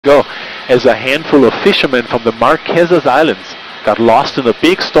ago, as a handful of fishermen from the Marquesas Islands got lost in a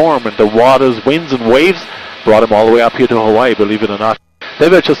big storm, and the waters, winds and waves brought them all the way up here to Hawaii, believe it or not. They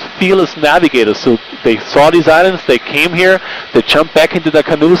were just fearless navigators, so they saw these islands, they came here, they jumped back into their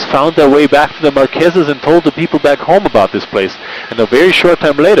canoes, found their way back to the Marquesas and told the people back home about this place. And a very short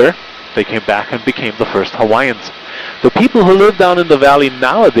time later, they came back and became the first Hawaiians. The people who live down in the valley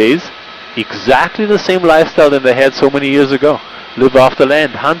nowadays, exactly the same lifestyle that they had so many years ago. Live off the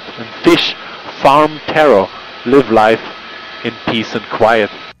land, hunt and fish, farm taro, live life in peace and quiet.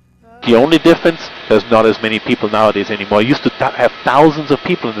 The only difference, there's not as many people nowadays anymore. I used to have thousands of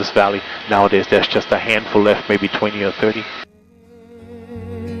people in this valley. Nowadays there's just a handful left, maybe 20 or 30.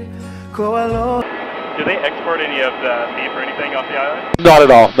 Do they export any of the beef or anything off the island? Not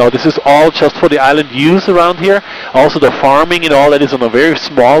at all. No, this is all just for the island use around here. Also the farming and all that is on a very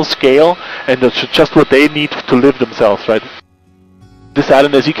small scale, and that's just what they need to live themselves, right? This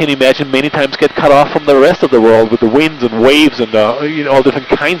island, as you can imagine, many times get cut off from the rest of the world with the winds and waves and all different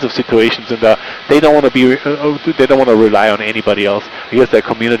kinds of situations, and they don't want to be, they don't want to rely on anybody else. Here's that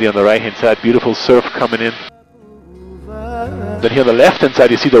community on the right-hand side, beautiful surf coming in. Then here on the left-hand side,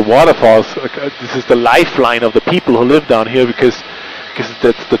 you see the waterfalls. This is the lifeline of the people who live down here, because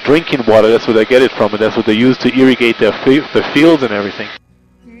that's the drinking water. That's where they get it from, and that's what they use to irrigate their fields and everything.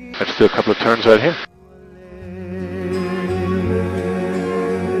 Let's do a couple of turns right here.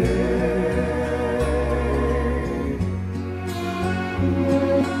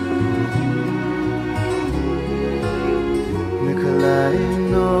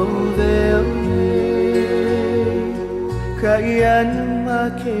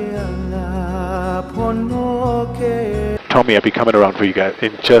 Tommy, I'll be coming around for you guys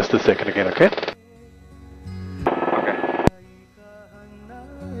in just a second again, okay?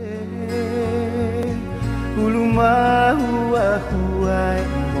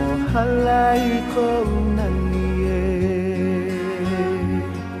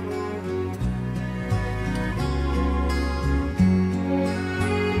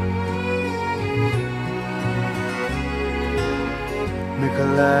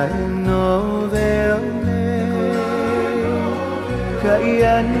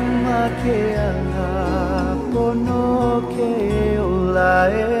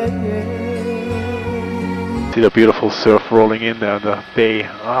 See the beautiful surf rolling in down the bay.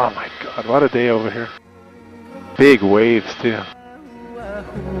 Oh my God, what a day over here. Big waves too.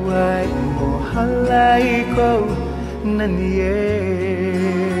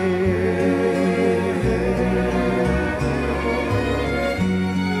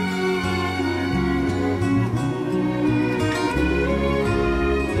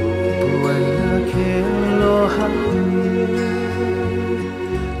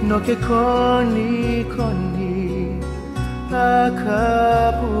 No ke koni akabubai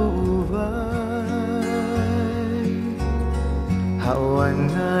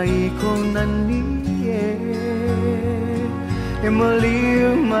hawanai kong nani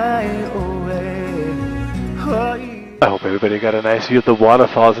emaliu mai oe. I hope everybody got a nice view of the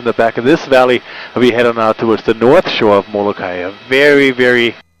waterfalls in the back of this valley. We'll be heading out towards the north shore of Molokai. A very,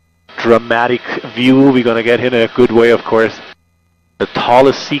 very dramatic view we're going to get here in a good way, of course. The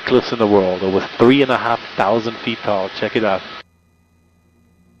tallest sea cliffs in the world, over 3,500 feet tall. Check it out.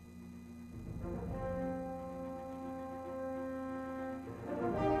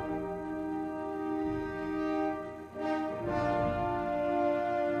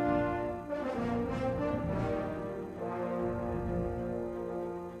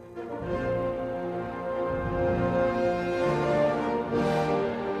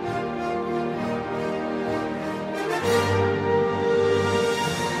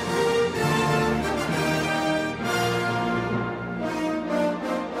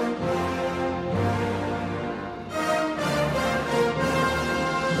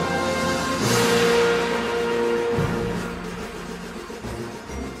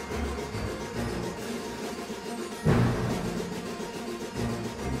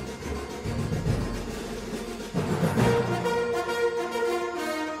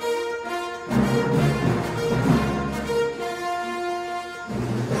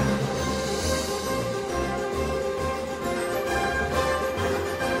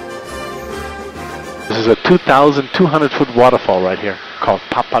 This is a 2,200 foot waterfall right here called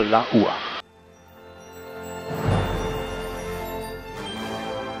Papala'ua.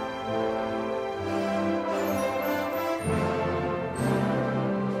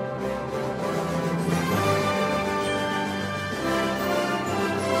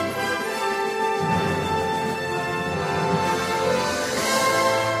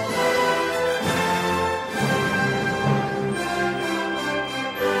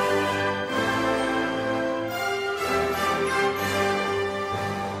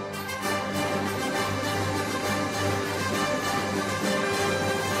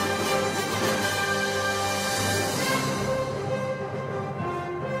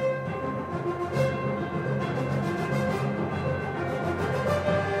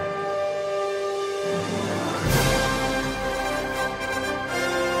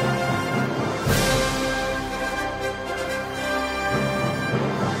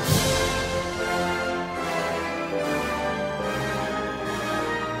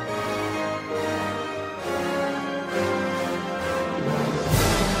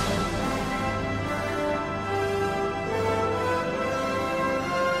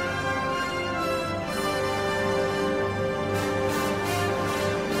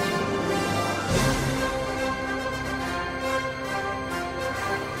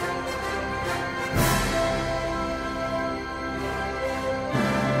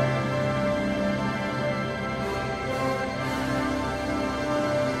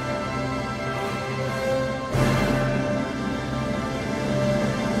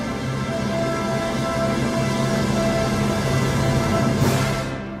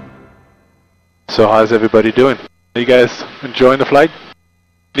 So how's everybody doing? Are you guys enjoying the flight?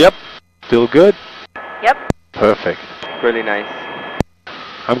 Yep. Still good? Yep. Perfect. Really nice.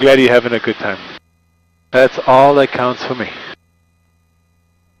 I'm glad you're having a good time. That's all that counts for me.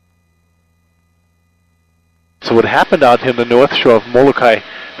 So what happened out here on the north shore of Molokai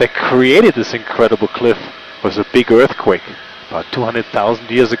that created this incredible cliff was a big earthquake. About 200,000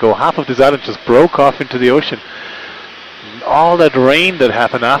 years ago, half of this island just broke off into the ocean. And all that rain that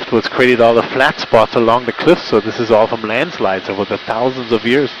happened afterwards created all the flat spots along the cliff, so this is all from landslides over the thousands of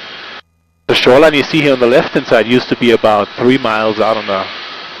years. The shoreline you see here on the left-hand side used to be about 3 miles out on the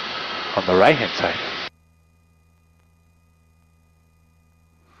right-hand side.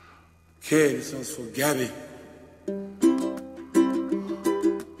 Okay, this one's for Gabby.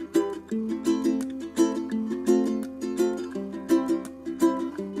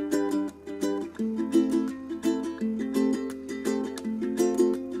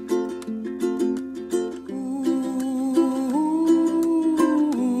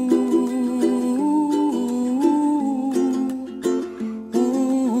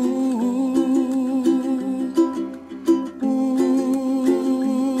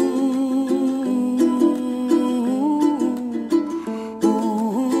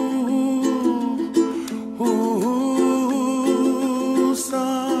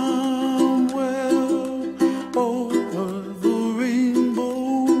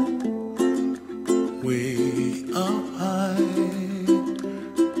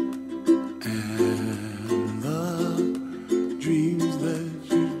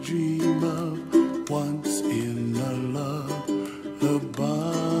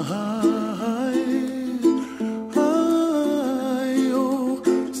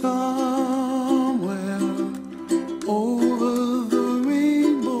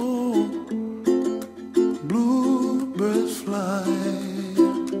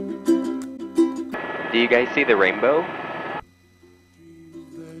 Do you guys see the rainbow?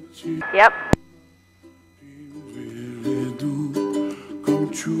 Yep.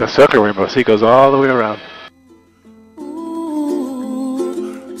 The circle rainbow, see, goes all the way around.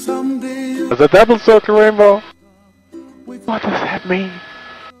 There's a double circle rainbow. What does that mean?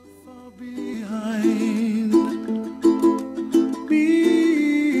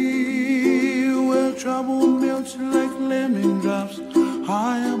 Trouble melts like lemon drops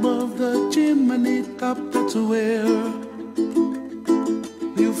high above the chimney top. That's where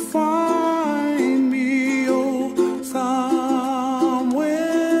you find me, oh, somewhere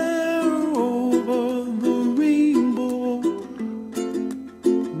over the rainbow.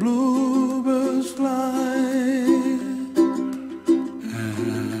 Bluebirds fly,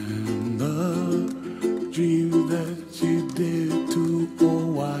 and the dream that you did to, oh,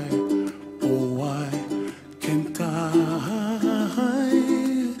 why can't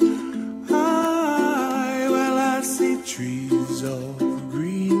well, I see trees of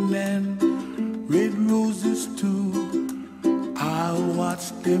green and red roses too. I'll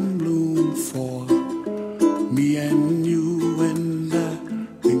watch them bloom for me and you, and I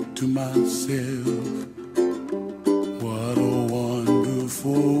think to myself, what a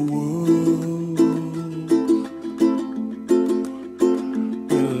wonderful world.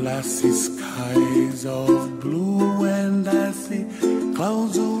 Well, I see skies of blue and I see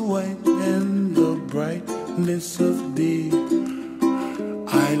clouds of white and the brightness of day.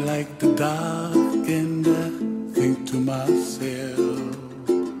 I like the dark and I think to myself,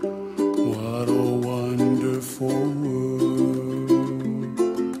 what a wonderful world.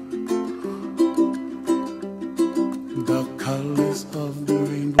 The colors of the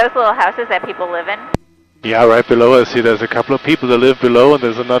rainbow. Those little houses that people live in. Yeah, right below us, see, there's a couple of people that live below, and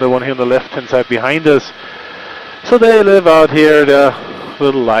there's another one here on the left-hand side behind us. So they live out here, their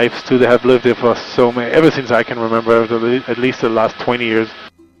little lives too. They have lived here for ever since I can remember, at least the last 20 years.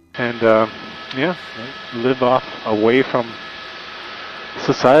 And yeah, live off away from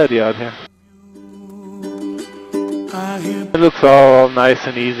society out here. It looks all nice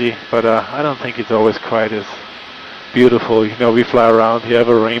and easy, but I don't think it's always quite as beautiful. You know, we fly around here, have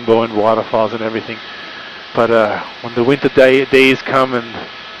a rainbow and waterfalls and everything. But when the winter days come and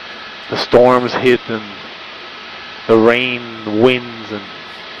the storms hit and the rain, the winds, and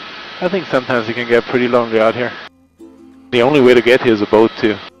I think sometimes it can get pretty lonely out here. The only way to get here is a boat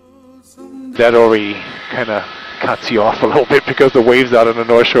too. That already kind of cuts you off a little bit because the waves out on the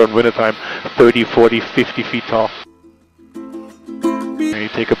North Shore in wintertime 30, 40, 50 feet tall. And you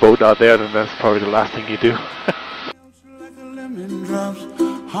take a boat out there, then that's probably the last thing you do.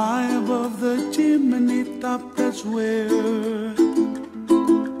 High above the chimney top, that's where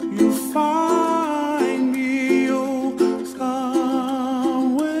you find me, oh, somewhere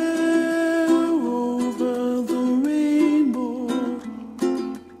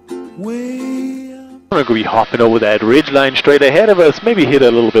We're going to be hopping over that ridge line straight ahead of us. Maybe hit a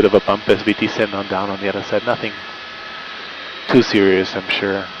little bit of a bump as we descend on down on the other side. Nothing too serious, I'm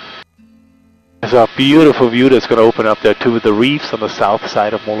sure. There's a beautiful view that's going to open up there too with the reefs on the south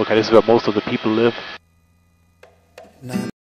side of Molokai. This is where most of the people live.